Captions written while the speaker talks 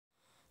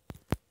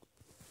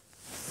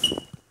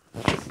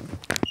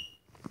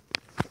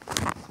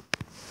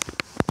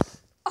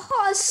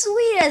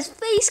sweet, it has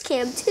face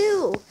cam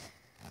too.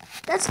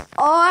 That's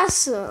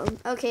awesome.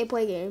 Okay,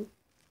 play game.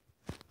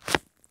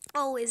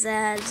 Always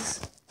ads.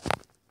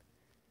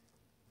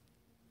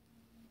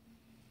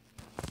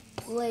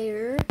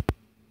 Player.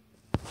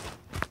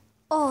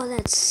 Oh,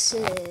 that's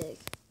sick.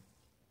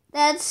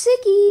 That's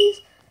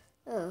sickies.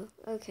 Oh,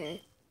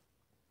 okay.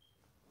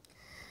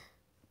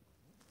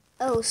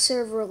 Oh,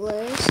 server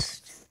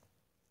list.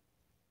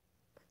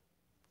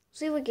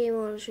 See what game I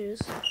want to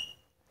choose.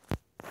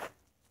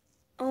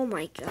 Oh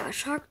my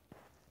gosh.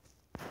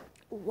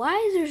 Why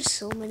is there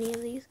so many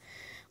of these?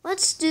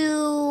 Let's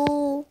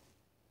do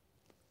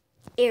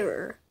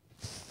error.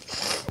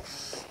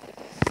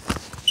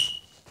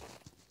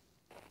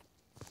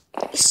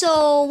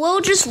 So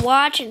we'll just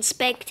watch and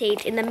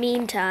spectate in the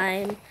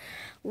meantime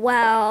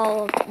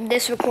while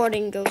this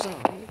recording goes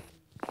on.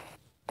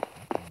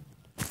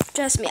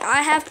 Trust me,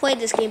 I have played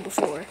this game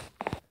before.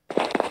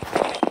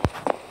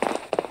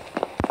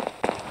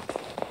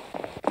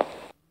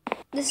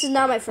 This is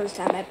not my first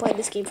time. I played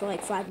this game for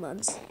like 5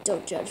 months.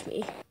 Don't judge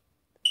me.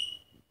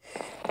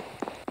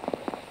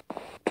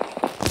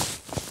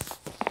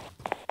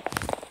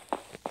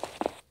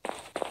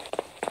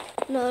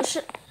 No,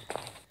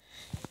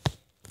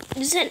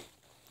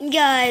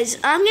 guys,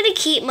 I'm gonna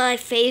keep my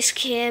face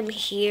cam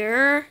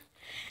here.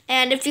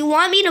 And if you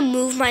want me to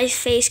move my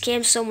face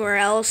cam somewhere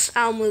else,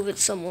 I'll move it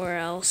somewhere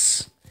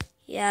else.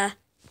 Yeah.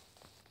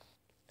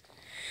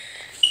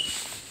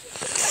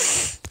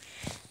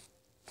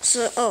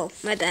 So, oh,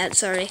 my bad,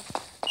 sorry.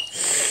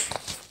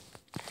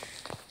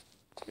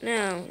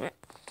 No,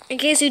 in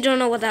case you don't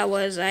know what that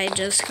was, I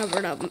just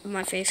covered up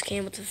my face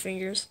cam with the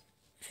fingers.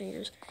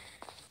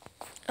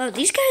 Oh,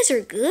 these guys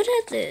are good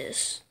at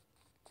this.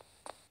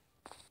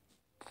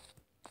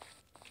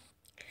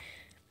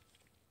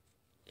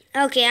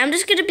 Okay, I'm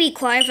just gonna be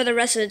quiet for the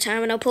rest of the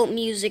time and I'll put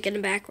music in the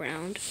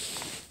background.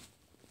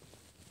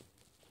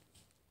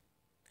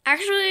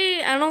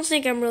 Actually, I don't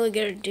think I'm really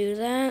gonna do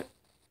that.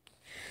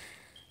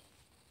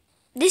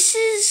 This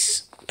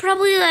is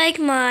probably like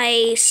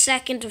my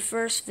second to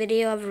first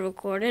video I've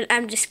recorded.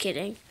 I'm just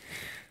kidding.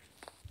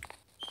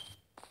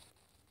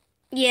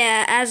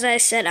 Yeah, as I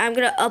said, I'm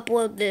gonna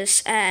upload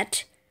this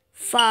at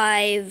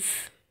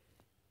 5.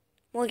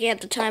 Looking at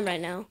the time right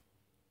now.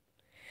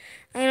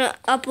 I'm gonna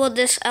upload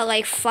this at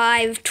like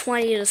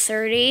 5:20 to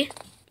 30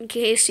 in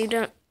case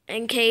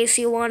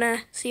you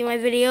wanna see my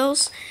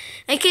videos.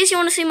 In case you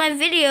wanna see my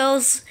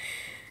videos,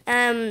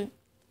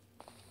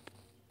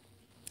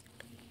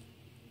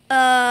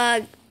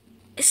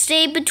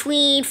 stay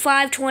between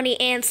 5:20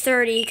 and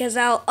 30 because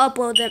I'll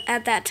upload them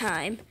at that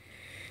time.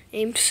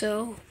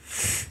 So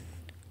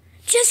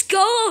just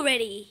go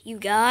already, you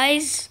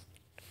guys.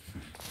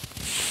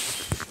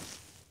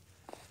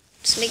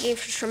 Just making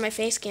sure my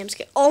face cam's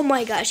good. Oh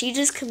my gosh, he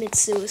just commits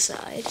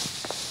suicide.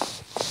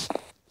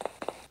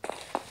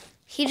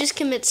 He just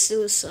commits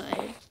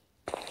suicide.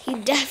 He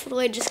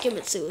definitely just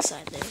commits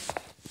suicide there.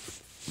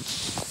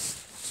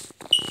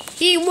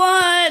 He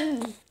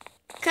won!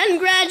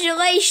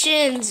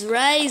 Congratulations,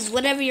 Rise,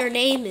 whatever your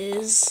name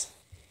is.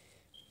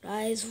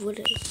 Rise,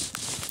 whatever.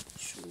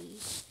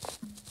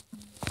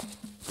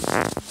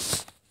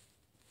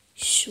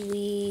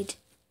 Sweet.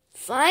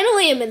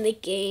 Finally, I'm in the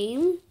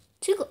game.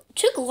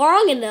 Took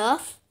long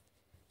enough.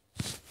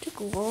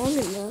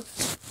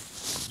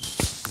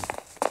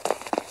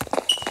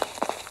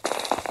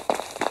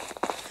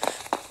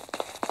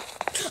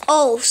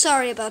 Oh,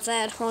 sorry about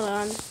that. Hold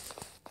on.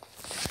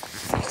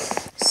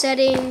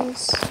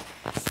 Settings.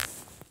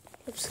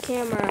 Oops,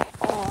 camera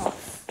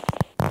off.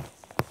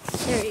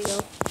 There you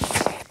go.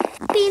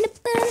 Peanut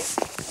butter.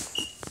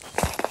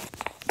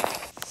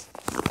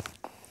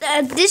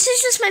 This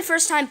is just my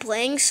first time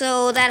playing,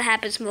 so that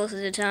happens most of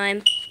the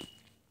time.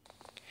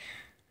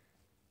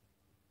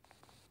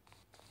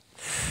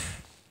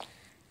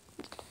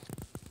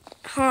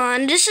 Hold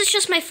on, this is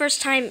just my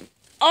first time.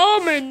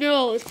 Oh my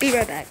nose. Be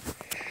right back.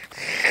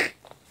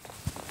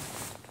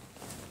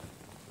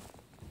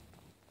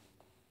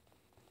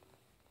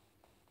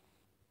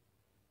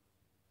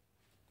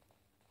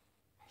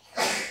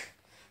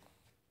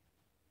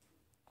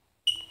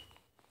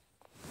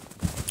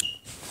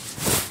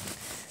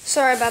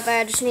 Sorry about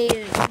that, I just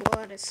needed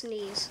blood to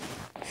sneeze.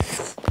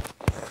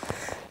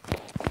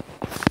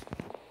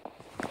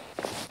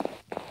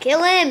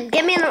 Kill him!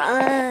 Get me in the...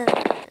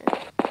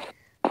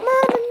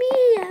 Mamma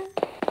mia!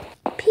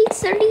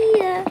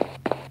 Pizzeria!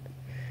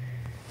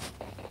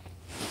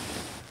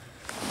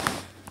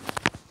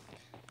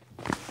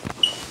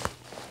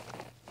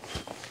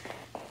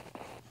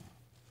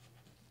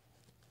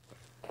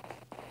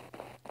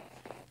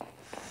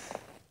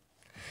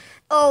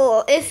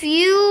 Oh, if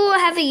you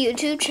have a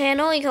YouTube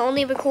channel, you can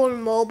only record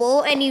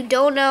mobile, and you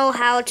don't know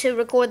how to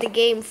record the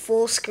game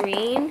full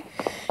screen,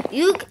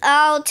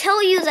 I'll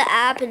tell you the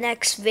app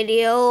next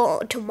video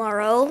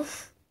tomorrow.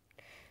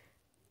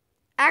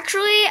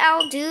 Actually,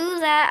 I'll do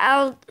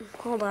that.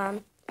 Hold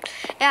on.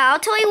 Yeah, I'll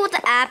tell you what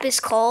the app is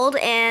called,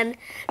 and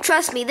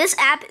trust me, this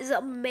app is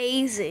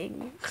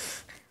amazing.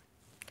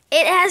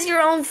 It has your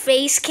own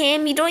face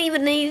cam. You don't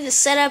even need to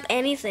set up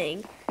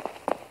anything.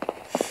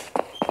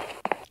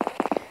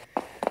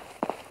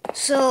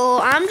 So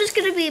I'm just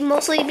gonna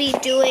mostly be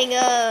doing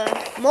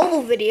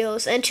mobile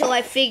videos until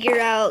I figure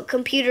out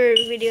computer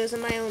videos in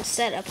my own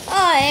setup.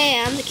 Oh,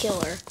 hey, I'm the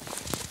killer.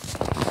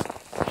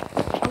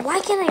 Why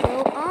can't I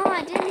go? Oh,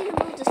 I didn't even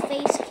move this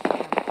face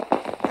cam.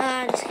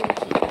 I'm just gonna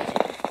keep it there.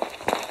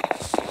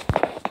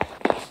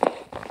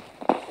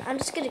 I'm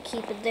just gonna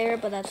keep it there,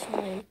 but that's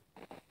fine.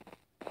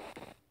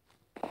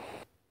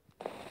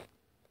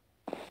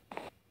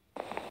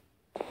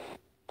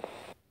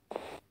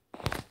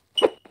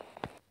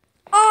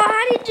 Oh,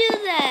 how did he do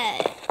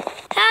that?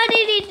 How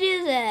did he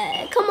do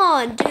that? Come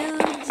on,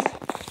 dudes.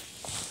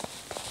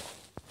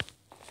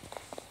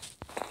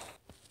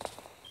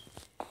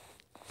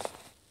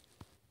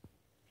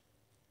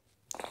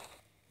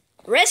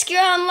 Risk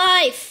your own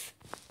life.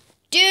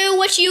 Do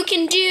what you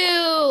can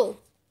do.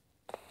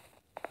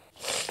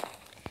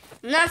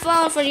 I'm not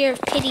falling for your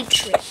pity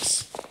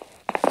tricks.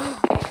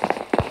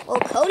 Oh,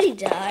 Cody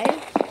died.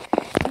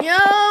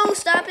 No,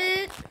 stop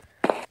it.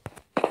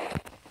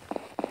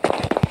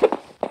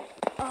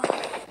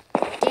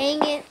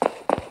 Dang it.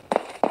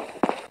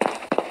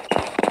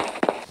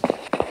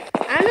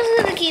 I'm just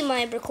gonna keep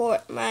my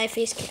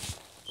face cam.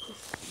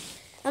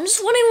 I'm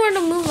just wondering where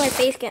to move my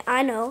face cam.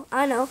 I know.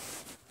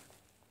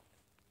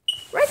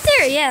 Right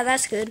there, yeah,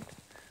 that's good.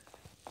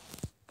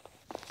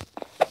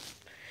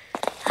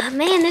 Oh,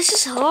 man, this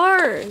is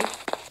hard.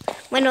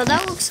 Wait, no,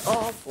 that looks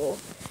awful.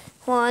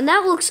 Hold on,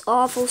 that looks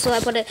awful, so I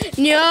put it.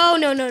 No.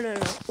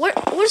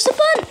 Where's the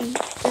button?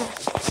 Oh,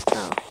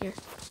 here.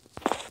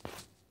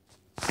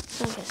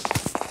 Okay.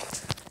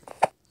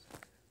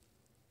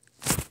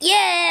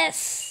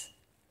 Yes!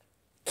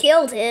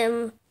 Killed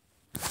him.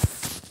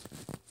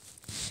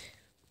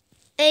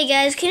 Hey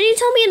guys, can you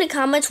tell me in the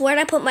comments where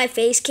I put my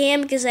face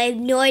cam? Because I have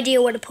no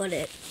idea where to put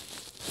it.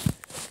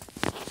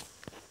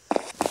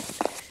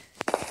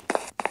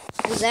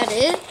 Is that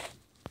it?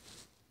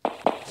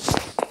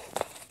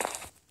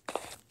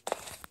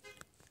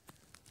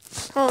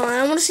 Hold on,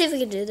 I want to see if we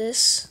can do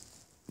this.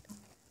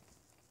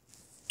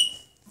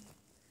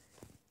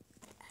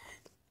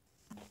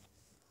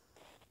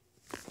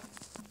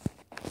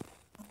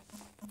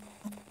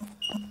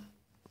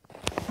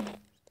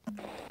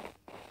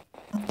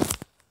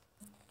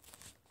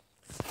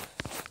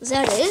 Is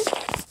that it?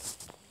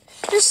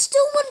 There's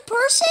still one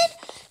person?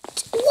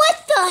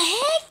 What the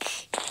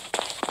heck?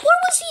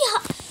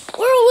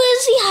 Where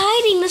was he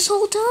hiding this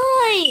whole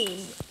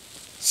time?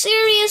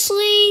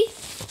 Seriously?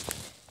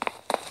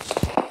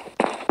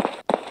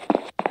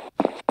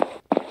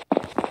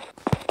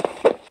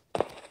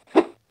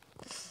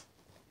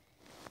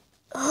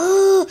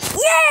 Oh,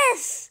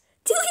 yes!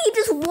 Dude, he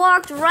just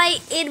walked right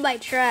in my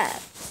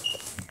trap.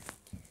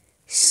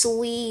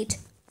 Sweet.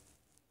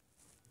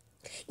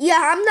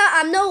 Yeah,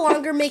 I'm no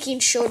longer making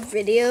short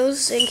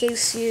videos in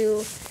case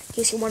you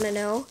want to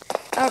know.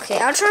 Okay,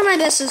 I'll try my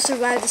best to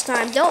survive this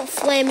time. Don't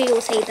flame me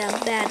with hate that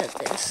I'm bad at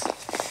this.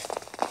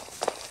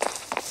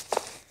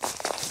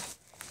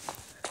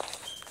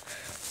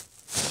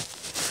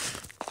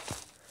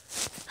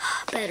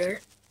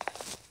 Better.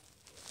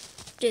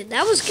 Dude,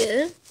 that was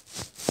good.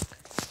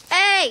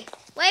 Hey,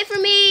 wait for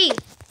me.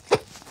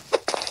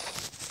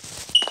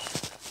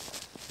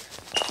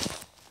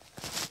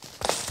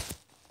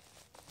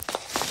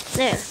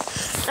 There.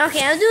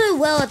 Okay, I'm doing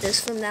well at this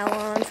from now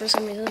on for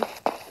some reason.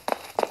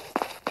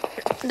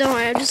 Don't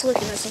worry, I'm just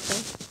looking at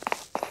something.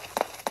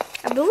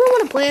 I really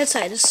want to play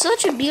outside. It's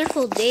such a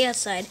beautiful day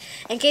outside.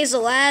 In case the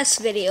last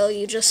video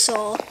you just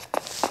saw.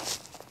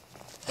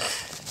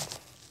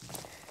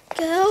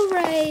 Go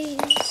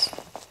Rays.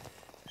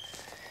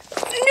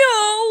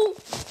 No!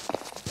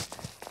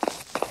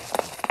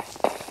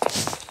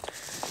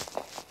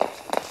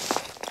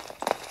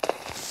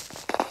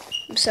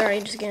 I'm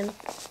sorry, just again.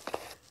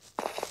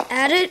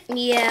 Add it?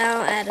 Yeah,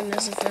 I'll add him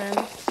as a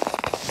friend.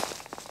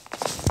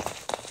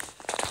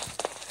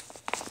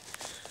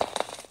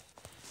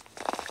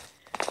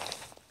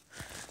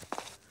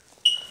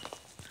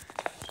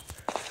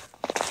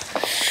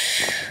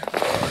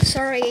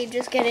 Sorry,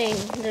 just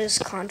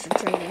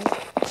concentrating.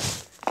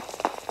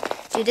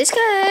 Dude, this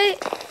guy,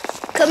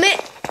 commit.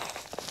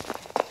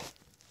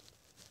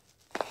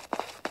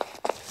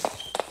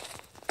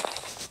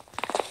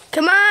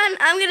 Come on,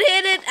 I'm gonna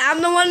hit it.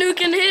 I'm the one who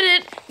can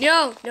hit it.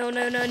 No, no,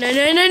 let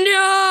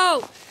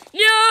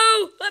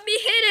me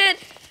hit it.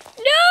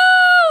 No.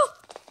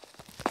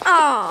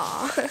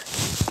 Aw.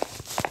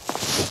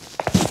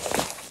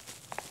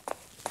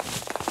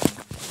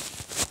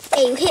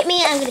 Hey, you hit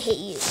me, I'm gonna hit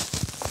you.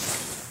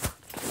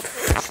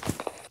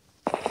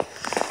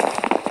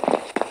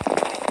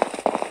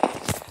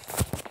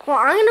 Well,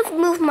 I'm gonna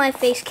move my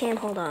face cam.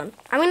 Hold on.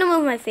 I'm gonna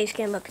move my face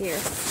cam up here.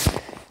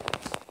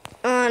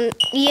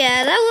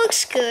 Yeah, that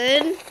looks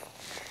good.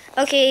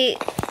 Okay.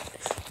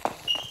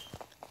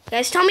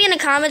 Guys, tell me in the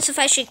comments if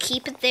I should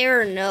keep it there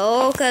or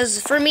no,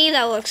 because for me,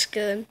 that looks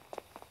good.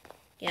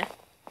 Yeah.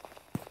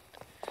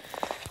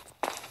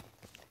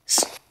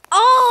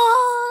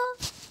 Oh!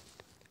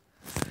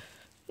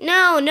 No!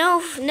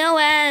 no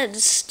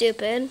ads,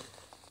 stupid.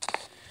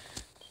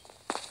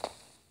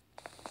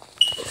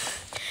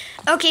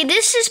 Okay,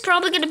 this is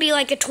probably gonna be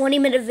like a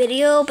 20-minute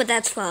video, but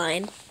that's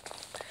fine.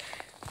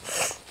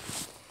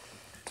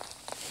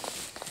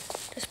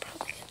 That's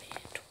probably gonna be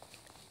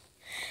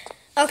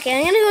okay,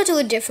 I'm gonna go to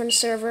a different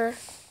server.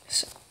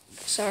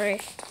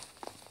 Sorry.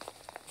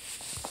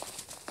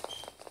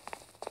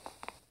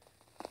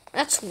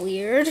 That's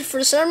weird.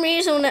 For some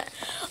reason,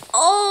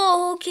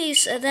 oh, okay,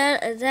 so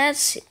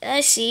that's,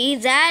 I see,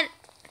 that,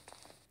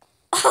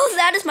 oh,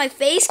 that is my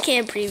face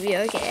cam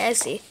preview. Okay, I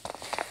see.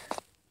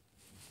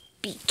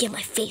 Get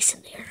my face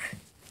in there.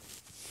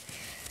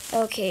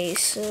 Okay,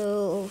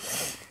 so,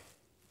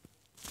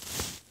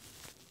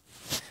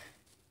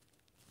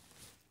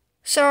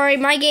 sorry,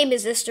 my game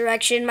is this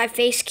direction. My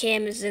face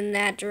cam is in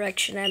that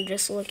direction I'm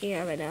just looking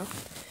at right now.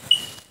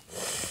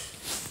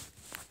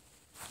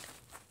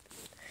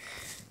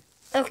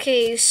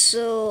 Okay,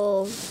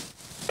 so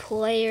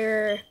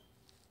player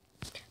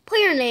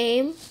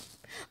name.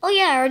 Oh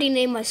yeah, I already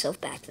named myself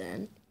back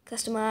then.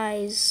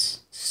 Customize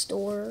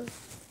store.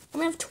 I'm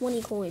gonna have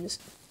 20 coins.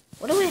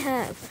 What do I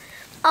have?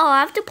 Oh,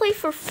 I have to play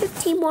for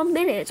 15 more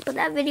minutes, but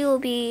that video will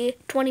be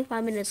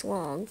 25 minutes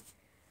long.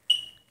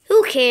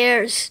 Who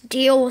cares?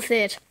 Deal with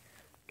it.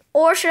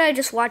 Or should I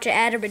just watch an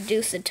ad and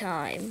reduce the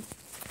time?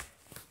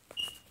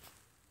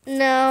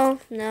 No.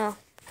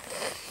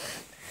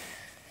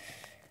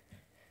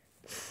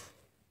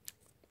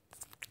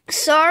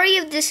 Sorry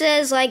if this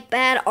is like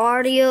bad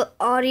audio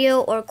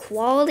or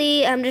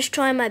quality. I'm just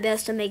trying my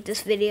best to make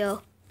this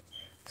video.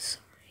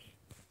 Sorry.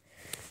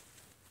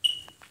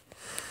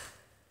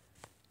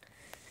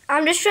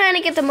 I'm just trying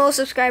to get the most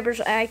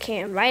subscribers I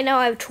can. Right now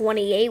I have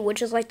 28,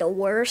 which is like the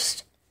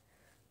worst.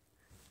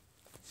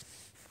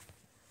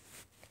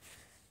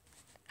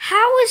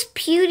 How is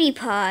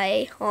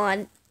PewDiePie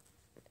on?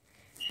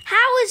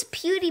 How is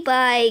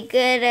PewDiePie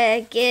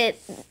gonna get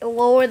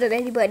lower than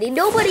anybody?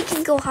 Nobody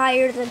can go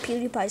higher than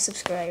PewDiePie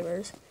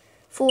subscribers.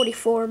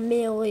 44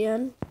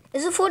 million.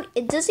 Is it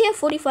 40? Does he have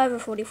 45 or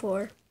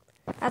 44?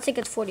 I think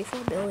it's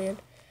 44 million.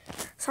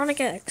 Sonic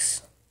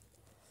X.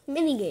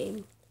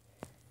 Minigame.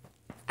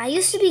 I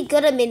used to be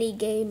good at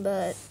minigame,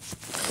 but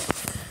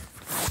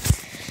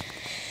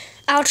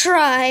I'll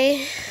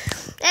try.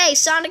 Hey,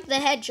 Sonic the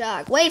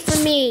Hedgehog, wait for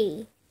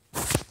me.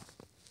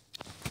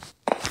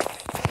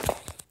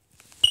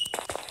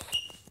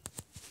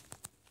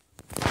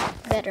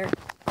 Better.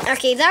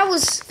 Okay, that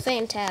was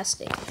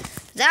fantastic.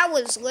 That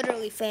was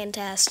literally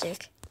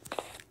fantastic.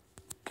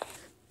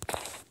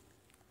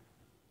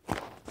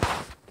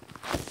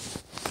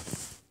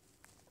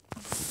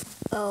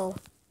 Oh.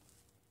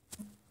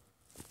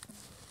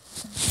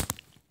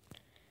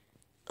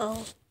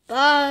 Oh,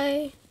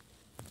 bye.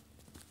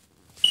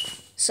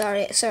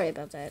 Sorry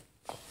about that.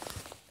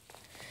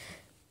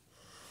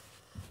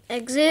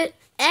 Exit.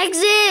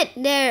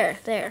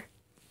 There.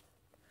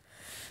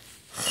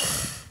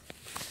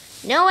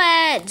 No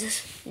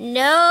ads.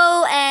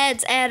 No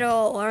ads at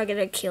all, or I'm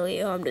gonna kill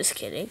you. I'm just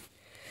kidding.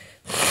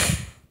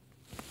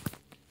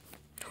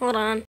 Hold on.